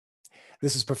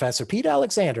This is Professor Pete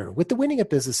Alexander with the Winning at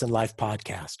Business and Life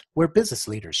podcast, where business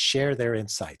leaders share their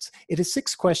insights. It is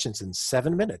 6 questions in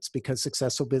 7 minutes because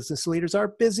successful business leaders are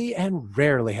busy and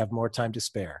rarely have more time to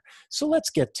spare. So let's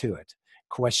get to it.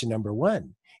 Question number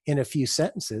 1. In a few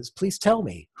sentences, please tell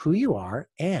me who you are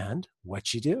and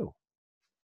what you do.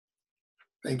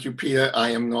 Thank you, Peter.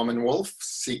 I am Norman Wolf,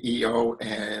 CEO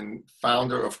and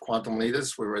founder of Quantum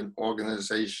Leaders. We're an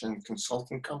organization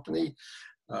consulting company.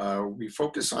 We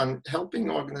focus on helping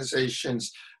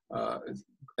organizations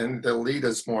and their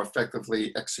leaders more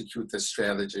effectively execute this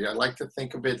strategy. I like to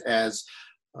think of it as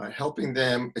helping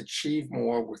them achieve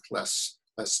more with less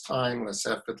time, less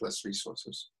effort, less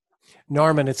resources.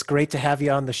 Norman, it's great to have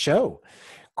you on the show.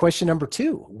 Question number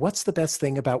 2, what's the best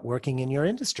thing about working in your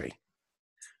industry?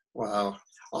 Well,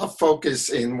 our focus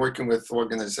in working with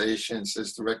organizations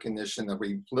is the recognition that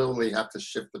we literally have to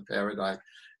shift the paradigm.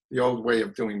 The old way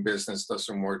of doing business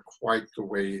doesn't work quite the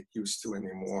way it used to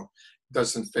anymore. It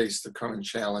doesn't face the current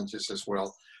challenges as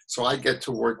well. So I get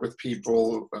to work with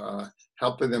people,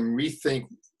 helping them rethink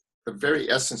the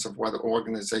very essence of what an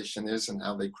organization is and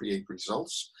how they create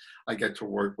results. I get to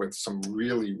work with some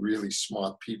really, really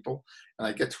smart people, and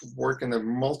I get to work in a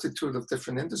multitude of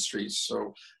different industries.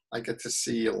 So I get to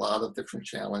see a lot of different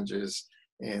challenges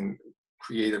and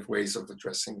creative ways of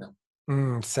addressing them.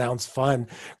 Sounds fun.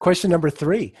 Question number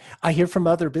 3. I hear from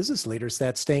other business leaders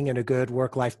that staying in a good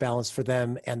work-life balance for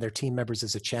them and their team members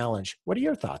is a challenge. What are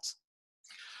your thoughts?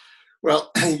 Well,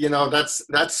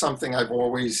 that's something I've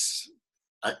always,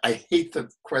 I hate the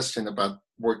question about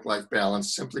work-life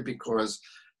balance simply because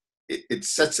it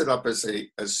sets it up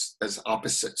as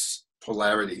opposites,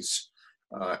 polarities.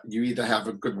 You either have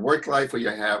a good work life or you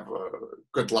have a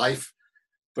good life.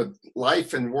 But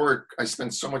life and work, I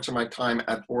spend so much of my time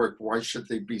at work. Why should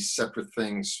they be separate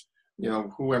things?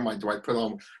 Who am I? Do I put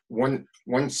on one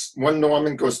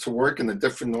Norman goes to work and a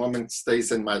different Norman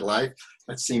stays in my life?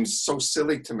 That seems so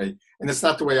silly to me. And it's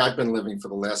not the way I've been living for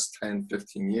the last 10,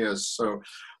 15 years. So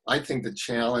I think the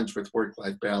challenge with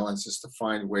work-life balance is to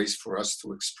find ways for us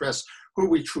to express who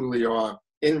we truly are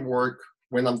in work,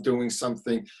 when I'm doing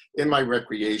something, in my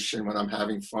recreation, when I'm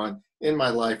having fun, in my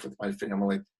life with my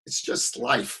family. It's just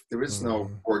life. There is no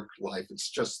work life.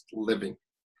 It's just living.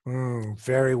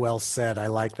 Very well said. I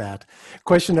like that.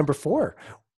 Question number 4.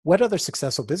 What other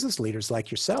successful business leaders like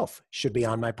yourself should be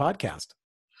on my podcast?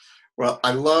 Well,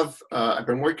 I've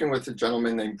been working with a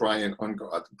gentleman named Brian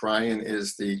Ungard. Brian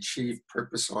is the Chief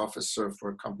Purpose Officer for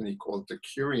a company called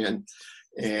Decurion.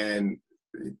 And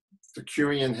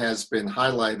Decurion has been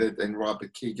highlighted in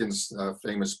Robert Kegan's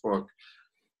famous book,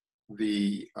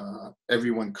 The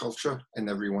Everyone Culture,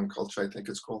 I think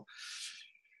it's called.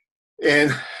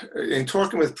 And in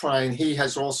talking with Brian, he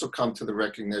has also come to the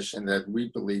recognition that we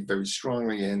believe very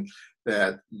strongly in,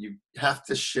 that you have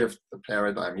to shift the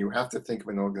paradigm. You have to think of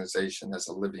an organization as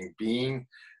a living being,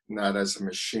 not as a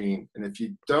machine. And if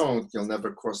you don't, you'll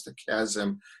never cross the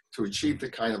chasm to achieve the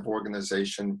kind of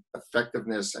organization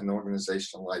effectiveness and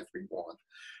organizational life we want.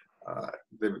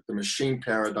 The machine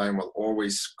paradigm will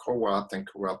always co-opt and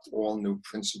corrupt all new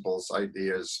principles,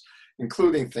 ideas,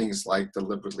 including things like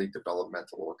deliberately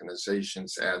developmental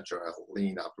organizations, agile,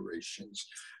 lean operations,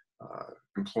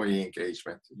 employee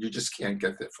engagement. You just can't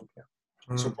get there from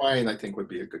here. So Brian, I think, would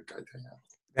be a good guy to have.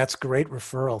 That's great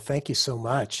referral. Thank you so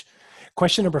much.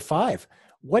 Question number 5.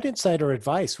 What insight or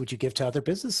advice would you give to other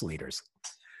business leaders?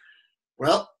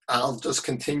 Well, I'll just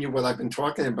continue what I've been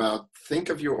talking about. Think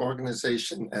of your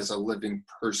organization as a living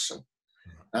person,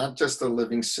 not just a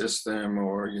living system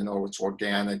or, it's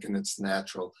organic and it's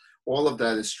natural. All of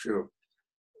that is true.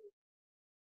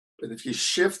 But if you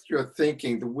shift your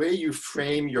thinking, the way you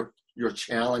frame your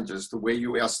challenges, the way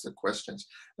you ask the questions.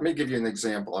 Let me give you an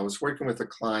example. I was working with a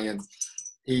client.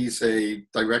 He's a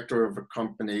director of a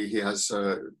company. He has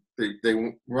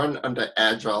they run under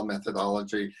agile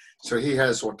methodology. So he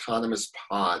has autonomous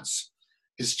pods.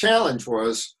 His challenge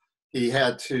was he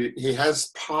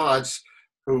has pods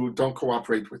who don't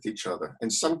cooperate with each other.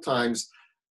 And sometimes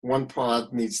one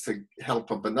pod needs to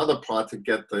help up another pod to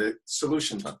get the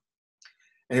solution done.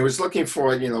 And he was looking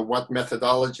for, what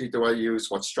methodology do I use?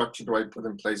 What structure do I put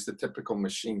in place? The typical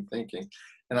machine thinking.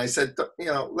 And I said,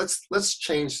 let's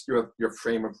change your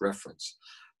frame of reference.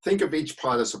 Think of each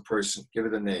pod as a person. Give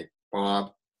it a name.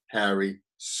 Bob, Harry,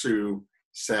 Sue,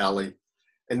 Sally.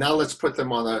 And now let's put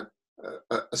them on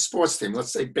a sports team.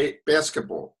 Let's say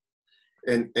basketball.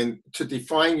 And to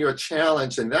define your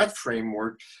challenge in that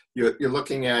framework, you're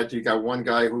looking at, you got one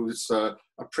guy who's a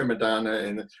prima donna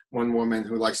and one woman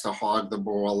who likes to hog the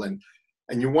ball, and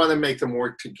you want to make them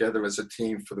work together as a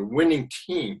team for the winning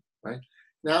team, right?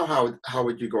 Now, how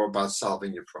would you go about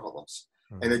solving your problems?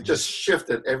 And it just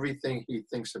shifted everything he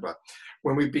thinks about.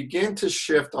 When we begin to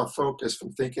shift our focus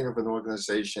from thinking of an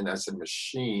organization as a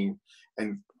machine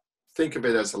and think of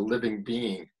it as a living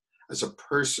being, as a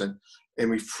person, and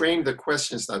we frame the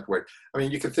questions that way. I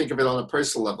mean, you can think of it on a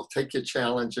personal level. Take your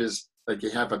challenges like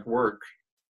you have at work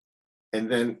and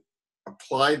then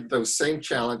apply those same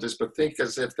challenges, but think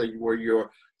as if they were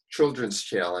your children's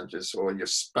challenges or your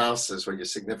spouse's or your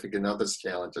significant other's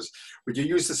challenges. Would you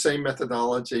use the same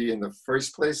methodology in the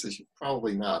first place?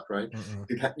 Probably not, right?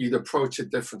 You'd approach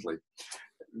it differently.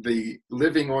 The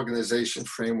living organization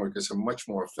framework is a much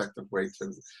more effective way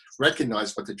to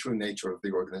recognize what the true nature of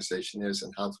the organization is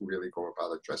and how to really go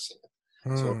about addressing it.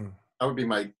 So that would be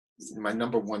my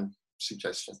number one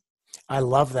suggestion. I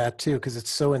love that too, because it's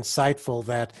so insightful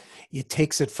that it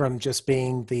takes it from just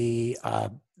being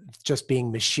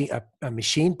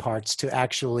machine parts to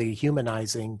actually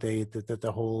humanizing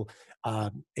the whole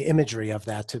imagery of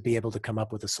that to be able to come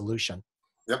up with a solution.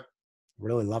 Yep.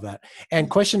 Really love that. And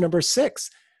question number 6,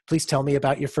 please tell me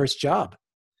about your first job.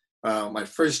 My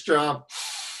first job,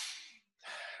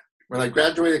 when I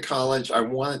graduated college, I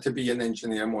wanted to be an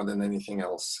engineer more than anything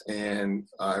else. And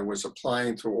I was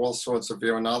applying to all sorts of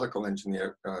aeronautical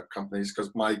engineer companies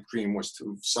because my dream was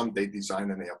to someday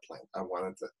design an airplane. I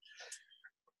wanted to.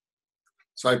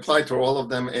 So I applied to all of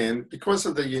them. And because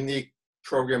of the unique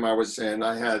program I was in,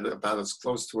 I had about as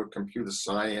close to a computer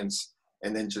science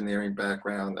and engineering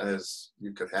background as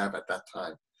you could have at that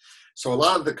time. So a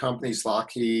lot of the companies,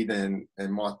 Lockheed and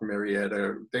Martin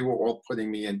Marietta, they were all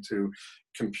putting me into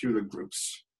computer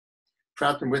groups.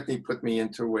 Pratt & Whitney put me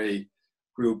into a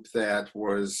group that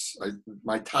was,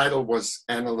 my title was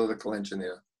analytical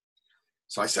engineer.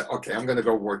 So I said, okay, I'm going to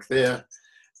go work there.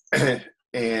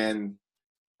 And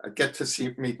I get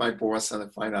to meet my boss and I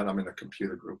find out I'm in a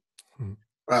computer group.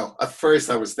 Well, at first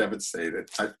I was devastated.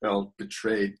 I felt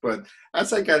betrayed. But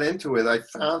as I got into it, I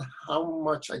found how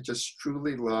much I just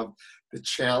truly loved the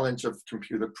challenge of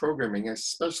computer programming,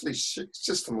 especially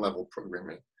system level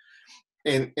programming.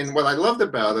 And what I loved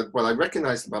about it, what I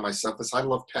recognized about myself is I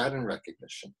love pattern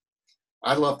recognition.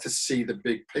 I love to see the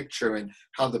big picture and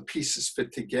how the pieces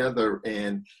fit together.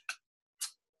 And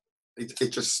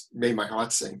it just made my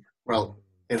heart sing. Well,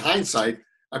 in hindsight,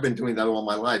 I've been doing that all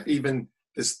my life. Even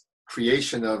this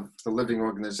creation of the living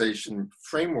organization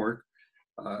framework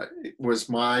was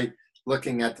my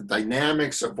looking at the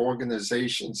dynamics of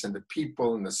organizations and the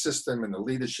people and the system and the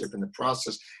leadership and the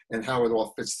process and how it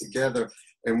all fits together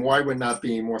and why we're not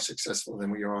being more successful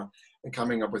than we are and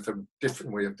coming up with a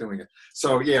different way of doing it.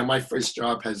 So yeah, my first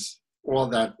job has all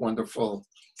that wonderful,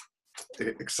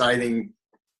 exciting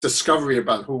discovery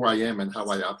about who I am and how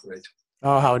I operate.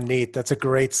 Oh, how neat. That's a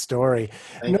great story.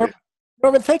 Thank you.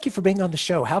 Norman, thank you for being on the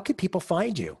show. How can people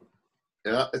find you?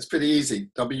 Yeah, it's pretty easy.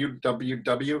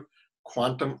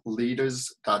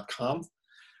 www.quantumleaders.com.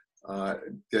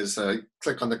 There's a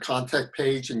click on the contact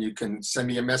page and you can send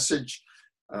me a message,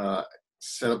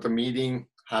 set up a meeting.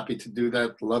 Happy to do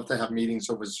that. Love to have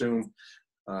meetings over Zoom.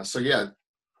 So yeah,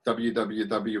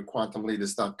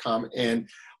 www.quantumleaders.com. And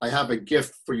I have a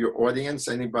gift for your audience.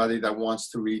 Anybody that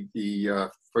wants to read the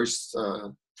first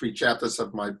 3 chapters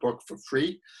of my book for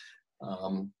free.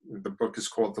 The book is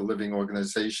called The Living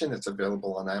Organization. It's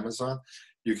available on Amazon.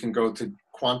 You can go to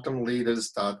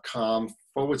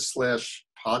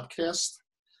quantumleaders.com/podcast,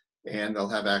 and they'll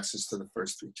have access to the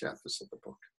first 3 chapters of the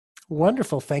book.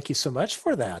 Wonderful. Thank you so much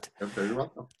for that. You're very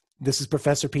welcome. This is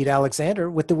Professor Pete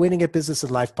Alexander with the Winning at Business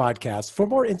and Life podcast. For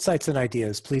more insights and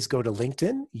ideas, please go to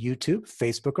LinkedIn, YouTube,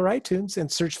 Facebook, or iTunes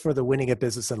and search for the Winning at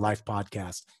Business and Life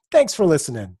podcast. Thanks for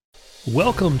listening.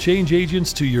 Welcome, change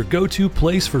agents, to your go-to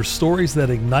place for stories that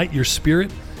ignite your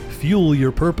spirit, fuel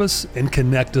your purpose, and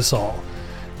connect us all.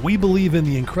 We believe in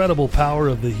the incredible power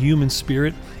of the human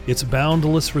spirit, its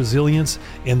boundless resilience,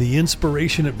 and the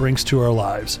inspiration it brings to our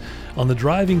lives. On the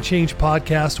Driving Change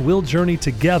podcast, we'll journey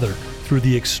together through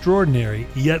the extraordinary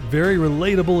yet very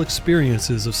relatable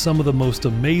experiences of some of the most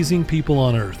amazing people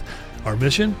on earth. Our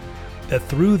mission? That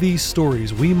through these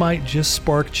stories, we might just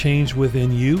spark change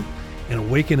within you and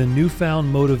awaken a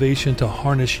newfound motivation to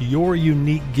harness your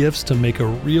unique gifts to make a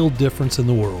real difference in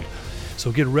the world. So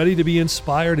get ready to be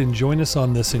inspired and join us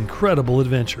on this incredible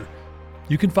adventure.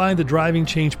 You can find the Driving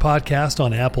Change podcast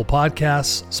on Apple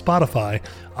Podcasts, Spotify,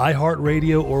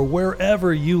 iHeartRadio, or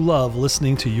wherever you love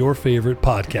listening to your favorite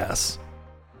podcasts.